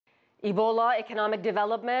Ebola, economic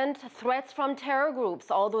development, threats from terror groups,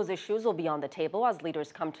 all those issues will be on the table as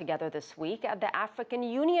leaders come together this week at the African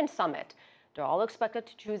Union Summit. They're all expected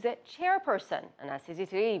to choose a chairperson. And as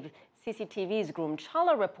CCTV's Girum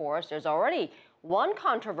Chala reports, there's already one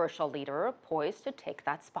controversial leader poised to take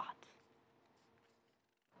that spot.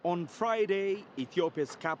 On Friday,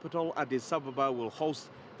 Ethiopia's capital, Addis Ababa, will host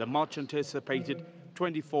the much-anticipated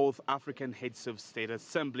 24th African Heads of State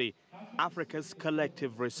Assembly. Africa's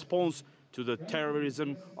collective response to the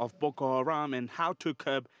terrorism of Boko Haram and how to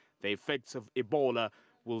curb the effects of Ebola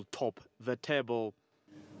will top the table.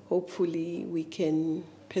 Hopefully we can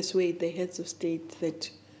persuade the heads of state that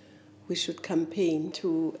we should campaign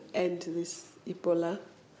to end this Ebola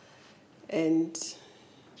and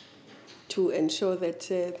to ensure that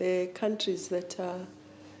the countries that are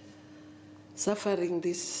suffering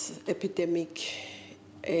this epidemic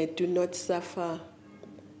do not suffer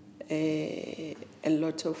a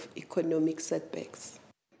lot of economic setbacks.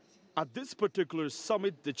 At this particular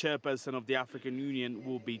summit, the chairperson of the African Union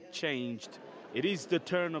will be changed. It is the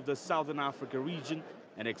turn of the Southern Africa region,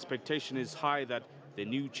 and expectation is high that the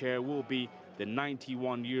new chair will be the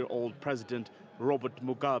 91-year-old President Robert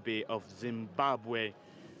Mugabe of Zimbabwe.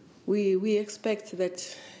 We expect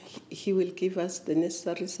that he will give us the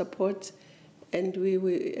necessary support, and he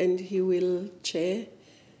will chair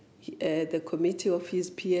the committee of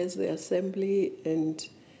his peers, the assembly, and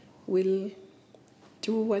will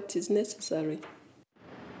do what is necessary.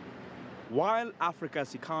 While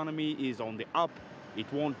Africa's economy is on the up, it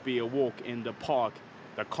won't be a walk in the park.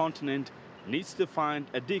 The continent needs to find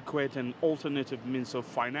adequate and alternative means of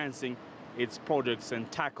financing its projects and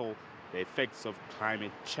tackle the effects of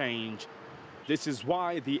climate change. This is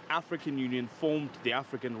why the African Union formed the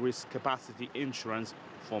African Risk Capacity Insurance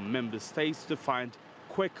for member states to find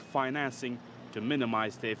quick financing to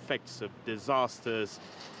minimize the effects of disasters.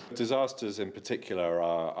 Disasters in particular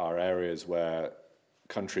are areas where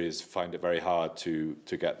countries find it very hard to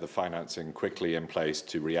get the financing quickly in place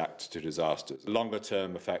to react to disasters.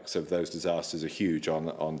 Longer-term effects of those disasters are huge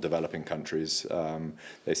on developing countries.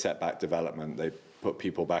 They set back development, they put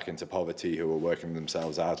people back into poverty who are working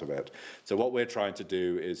themselves out of it. So what we're trying to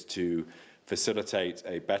do is to facilitate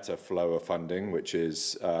a better flow of funding,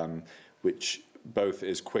 which both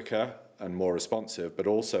is quicker and more responsive, but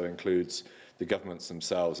also includes the governments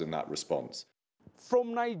themselves in that response.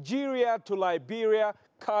 From Nigeria to Liberia,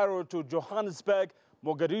 Cairo to Johannesburg,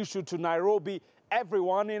 Mogadishu to Nairobi,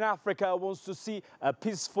 everyone in Africa wants to see a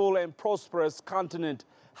peaceful and prosperous continent.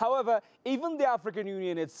 However, even the African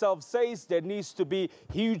Union itself says there needs to be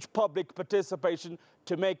huge public participation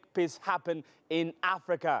to make peace happen in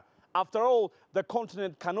Africa. After all, the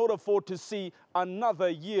continent cannot afford to see another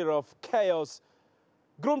year of chaos.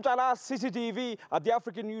 Girum Chala, CCTV at the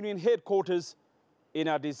African Union headquarters in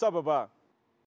Addis Ababa.